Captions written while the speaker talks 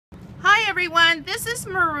everyone, this is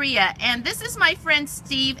Maria, and this is my friend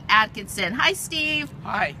Steve Attkisson. Hi, Steve.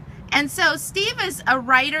 Hi. And so Steve is a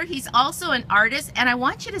writer, he's also an artist, and I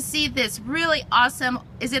want you to see this really awesome,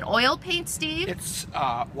 is it oil paint, Steve? It's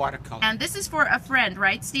watercolor. And this is for a friend,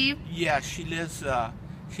 right, Steve? Yeah, she lives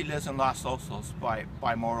in Los Osos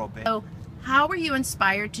by Morrow Bay. So how were you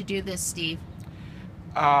inspired to do this, Steve?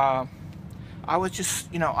 I was just,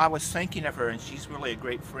 I was thinking of her, and she's really a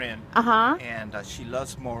great friend. Uh-huh. And she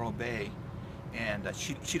loves Morrow Bay, and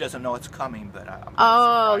she doesn't know it's coming, but I'm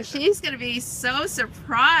oh, she's going to be so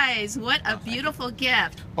surprised. What a beautiful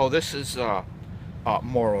gift. Oh, this is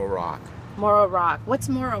Morrow Rock. Morrow Rock. What's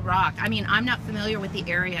Morrow Rock? I mean, I'm not familiar with the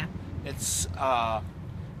area. It's,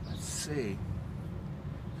 let's see,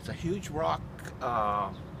 it's a huge rock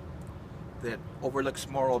that overlooks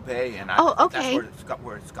Morrow Bay, and okay. That's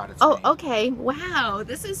where it's got its Oh, name. okay. Wow,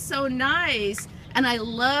 this is so nice. And I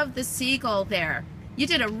love the seagull there. You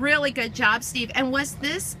did a really good job, Steve. And was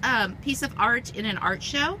this piece of art in an art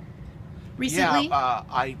show recently? Yeah,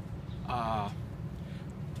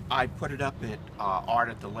 I put it up at Art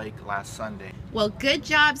at the Lake last Sunday. Well, good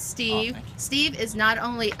job, Steve. Thank you. Steve is not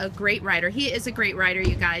only a great writer, he is a great writer,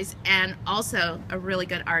 you guys, and also a really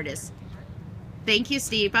good artist. Thank you,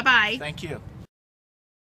 Steve. Bye-bye. Thank you.